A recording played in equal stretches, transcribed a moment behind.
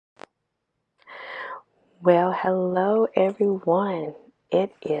Well, hello everyone.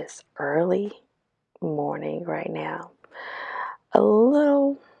 It is early morning right now. A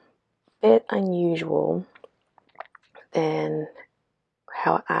little bit unusual than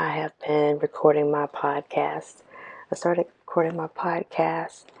how I have been recording my podcast. I started recording my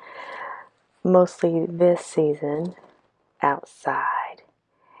podcast mostly this season outside.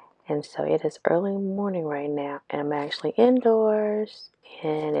 And so it is early morning right now, and I'm actually indoors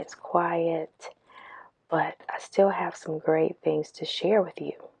and it's quiet, but I still have some great things to share with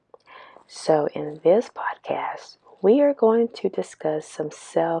you. So, in this podcast, we are going to discuss some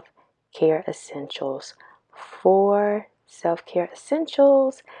self-care essentials. 4 self-care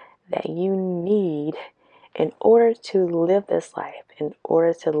essentials that you need in order to live this life, in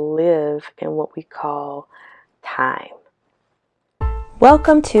order to live in what we call time.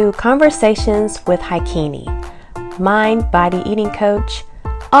 Welcome to Conversations with Haikini, mind, body, eating coach,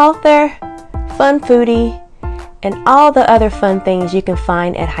 author, fun foodie, and all the other fun things you can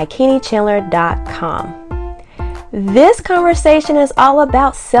find at HaikiniChandler.com. This conversation is all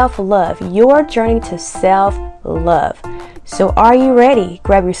about self-love, your journey to self-love. So are you ready?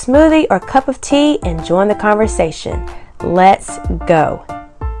 Grab your smoothie or cup of tea and join the conversation. Let's go.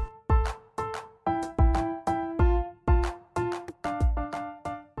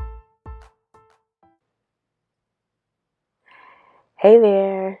 Hey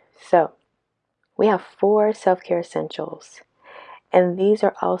there. So we have 4 self-care essentials. And these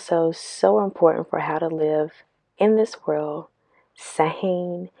are also so important for how to live in this world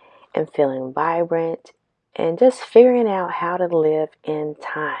sane and feeling vibrant and just figuring out how to live in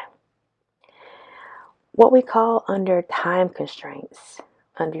time. What we call under time constraints,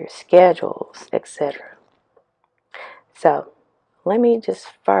 under your schedules, etc. So let me just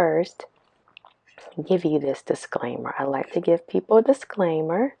first give you this disclaimer. I like to give people a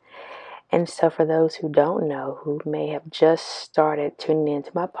disclaimer. And so for those who don't know, who may have just started tuning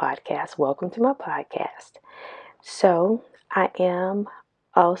into my podcast, welcome to my podcast. So I am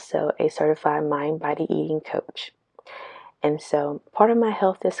also a certified mind, body, eating coach. And so part of my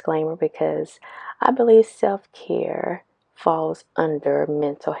health disclaimer, because I believe self-care falls under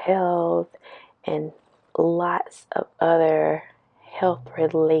mental health and lots of other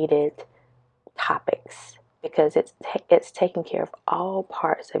health-related topics, because it's taking care of all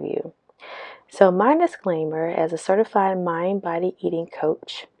parts of you. So my disclaimer, as a certified mind, body, eating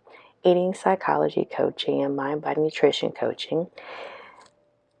coach, eating psychology coaching, and mind, body, nutrition coaching,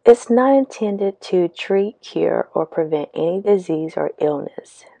 it's not intended to treat, cure, or prevent any disease or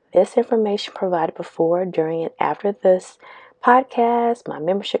illness. This information provided before, during, and after this podcast, my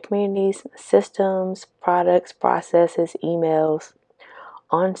membership communities, systems, products, processes, emails,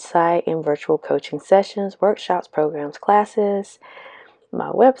 on-site and virtual coaching sessions, workshops, programs, classes, my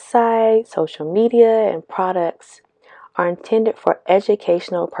website, social media, and products are intended for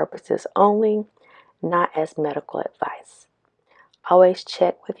educational purposes only, not as medical advice. Always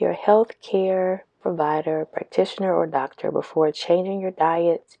check with your health care provider, practitioner, or doctor before changing your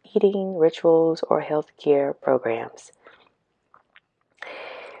diets, eating rituals, or health care programs.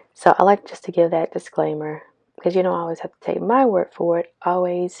 So I like just to give that disclaimer, because you don't always have to take my word for it.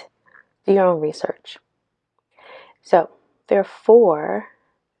 Always do your own research. So there are 4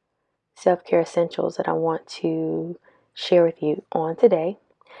 self-care essentials that I want to share with you on today.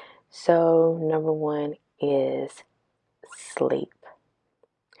 So number 1 is sleep.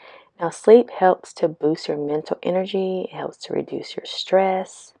 Now, sleep helps to boost your mental energy. It helps to reduce your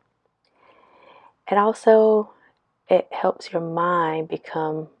stress. And also, it helps your mind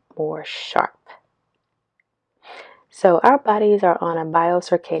become more sharp. So our bodies are on a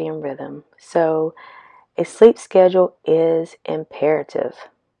biocircadian rhythm. So a sleep schedule is imperative.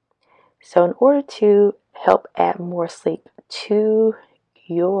 So in order to help add more sleep to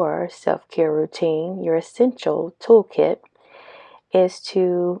your self-care routine, your essential toolkit is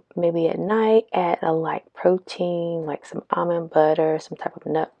to maybe at night add a light protein like some almond butter, some type of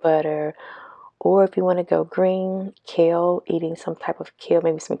nut butter, or if you want to go green, kale, eating some type of kale,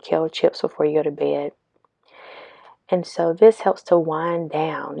 maybe some kale chips before you go to bed. And so this helps to wind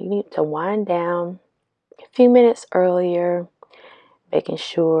down. You need to wind down a few minutes earlier, making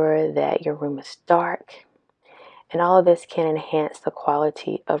sure that your room is dark. And all of this can enhance the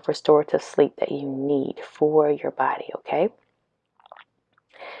quality of restorative sleep that you need for your body, okay?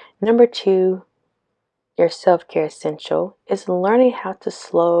 Number 2, your self-care essential is learning how to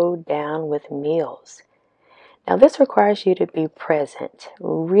slow down with meals. Now, this requires you to be present,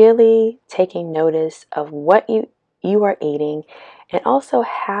 really taking notice of what you are eating and also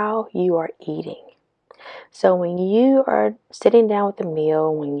how you are eating. So when you are sitting down with a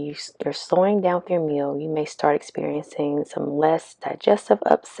meal, when you're slowing down with your meal, you may start experiencing some less digestive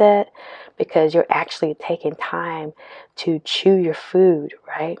upset because you're actually taking time to chew your food,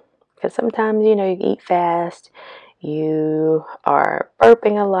 right? Because sometimes, you eat fast, you are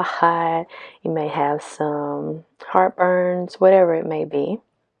burping a lot, you may have some heartburns, whatever it may be.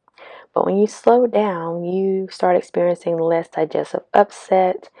 But when you slow down, you start experiencing less digestive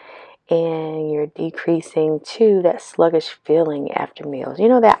upset, and you're decreasing too that sluggish feeling after meals. You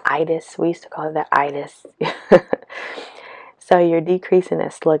know that itis? We used to call it that itis. So you're decreasing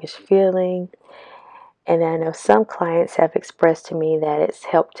that sluggish feeling. And I know some clients have expressed to me that it's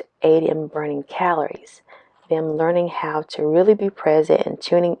helped aid in burning calories. Them learning how to really be present and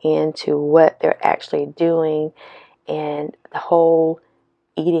tuning in to what they're actually doing and the whole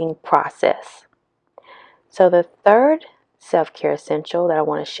eating process. So the third self-care essential that I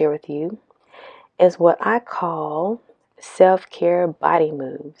want to share with you is what I call self-care body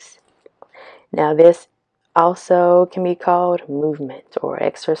moves. Now, this also can be called movement or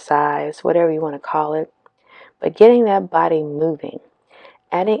exercise, whatever you want to call it. But getting that body moving,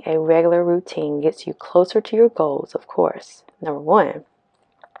 adding a regular routine gets you closer to your goals, of course, number one.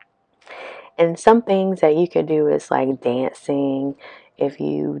 And some things that you could do is like dancing if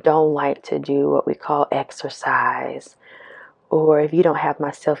you don't like to do what we call exercise. Or if you don't have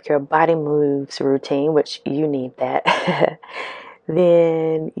my self-care body moves routine, which you need that,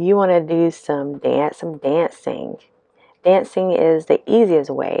 then you want to do some dancing. Dancing is the easiest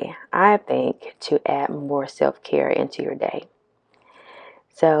way, I think, to add more self-care into your day.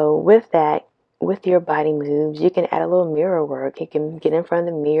 So with that, with your body moves, you can add a little mirror work. You can get in front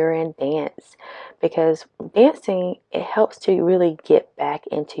of the mirror and dance, because dancing, it helps to really get back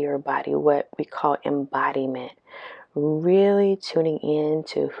into your body, what we call embodiment. Really tuning in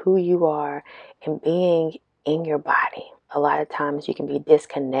to who you are and being in your body. A lot of times you can be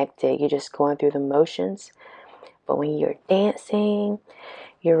disconnected. You're just going through the motions. But when you're dancing,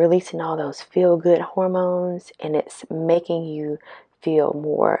 you're releasing all those feel-good hormones, and it's making you feel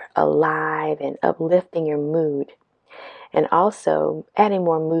more alive and uplifting your mood. And also, adding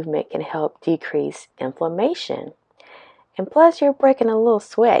more movement can help decrease inflammation. And plus, you're breaking a little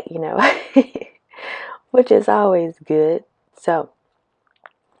sweat, which is always good. So,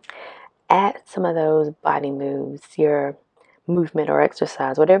 add some of those body moves, your movement or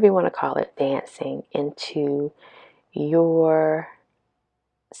exercise, whatever you want to call it, dancing, into your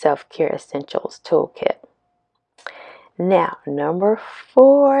self-care essentials toolkit. Now, number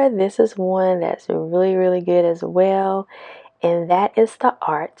 4, this is one that's really, really good as well, and that is the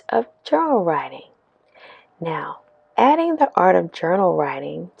art of journal writing. Now, adding the art of journal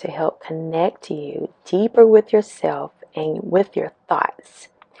writing to help connect you deeper with yourself and with your thoughts.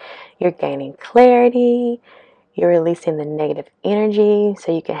 You're gaining clarity, you're releasing the negative energy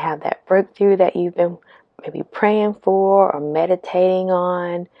so you can have that breakthrough that you've been maybe praying for or meditating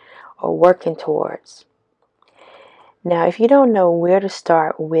on or working towards. Now, if you don't know where to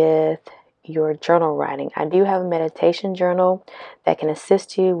start with your journal writing, I do have a meditation journal that can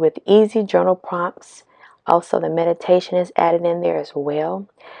assist you with easy journal prompts. Also, the meditation is added in there as well.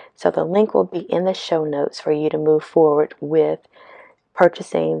 So the link will be in the show notes for you to move forward with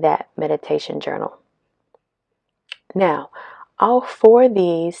purchasing that meditation journal. Now, all 4 of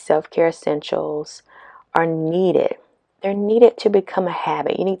these self-care essentials are needed. They're needed to become a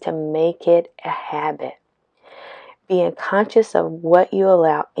habit. You need to make it a habit. Being conscious of what you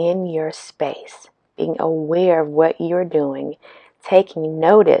allow in your space, being aware of what you're doing, taking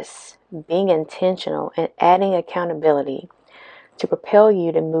notice, being intentional, and adding accountability to propel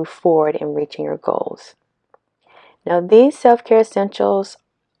you to move forward in reaching your goals. Now, these self-care essentials,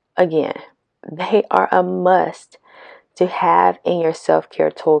 again, they are a must to have in your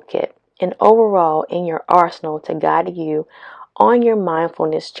self-care toolkit and overall in your arsenal to guide you on your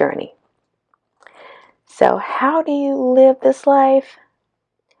mindfulness journey. So how do you live this life?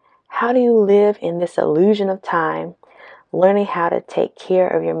 How do you live in this illusion of time? Learning how to take care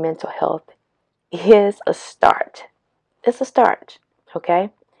of your mental health is a start. It's a start, okay?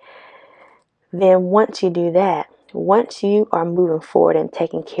 Then once you do that, once you are moving forward and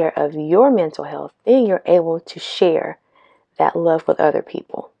taking care of your mental health, then you're able to share that love with other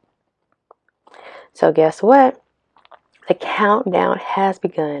people. So guess what? The countdown has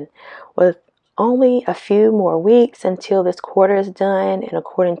begun, with only a few more weeks until this quarter is done, and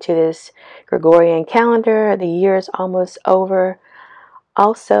according to this Gregorian calendar, the year is almost over.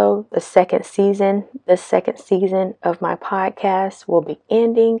 Also, the second season of my podcast will be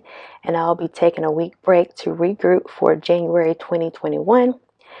ending, and I'll be taking a week break to regroup for January 2021,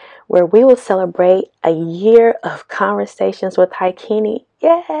 where we will celebrate a year of conversations with Haikini.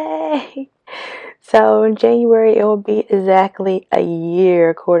 Yay! So in January, it will be exactly a year,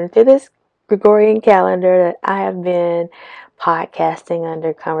 according to this Gregorian calendar, that I have been podcasting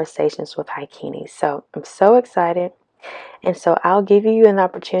under Conversations with Haikini. So I'm so excited. And so I'll give you an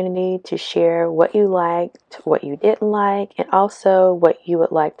opportunity to share what you liked, what you didn't like, and also what you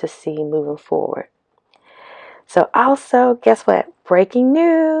would like to see moving forward. So also, guess what? Breaking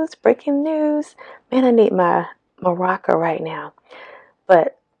news, breaking news. Man, I need my maraca right now.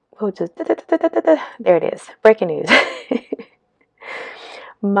 But we'll just, there it is. Breaking news.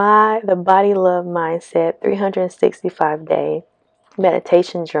 The Body Love Mindset 365-day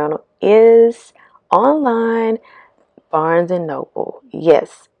meditation journal is online, Barnes & Noble.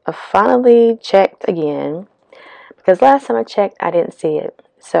 Yes, I finally checked again, because last time I checked, I didn't see it.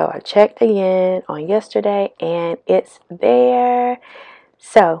 So I checked again on yesterday, and it's there.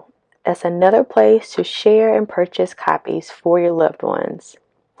 So that's another place to share and purchase copies for your loved ones.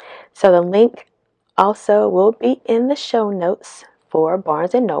 So the link also will be in the show notes for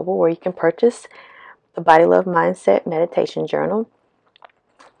Barnes & Noble, where you can purchase the Body Love Mindset Meditation Journal.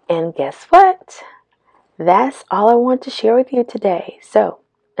 And guess what? That's all I want to share with you today. So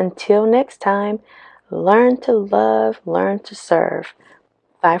until next time, learn to love, learn to serve.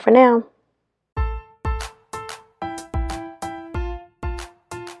 Bye for now.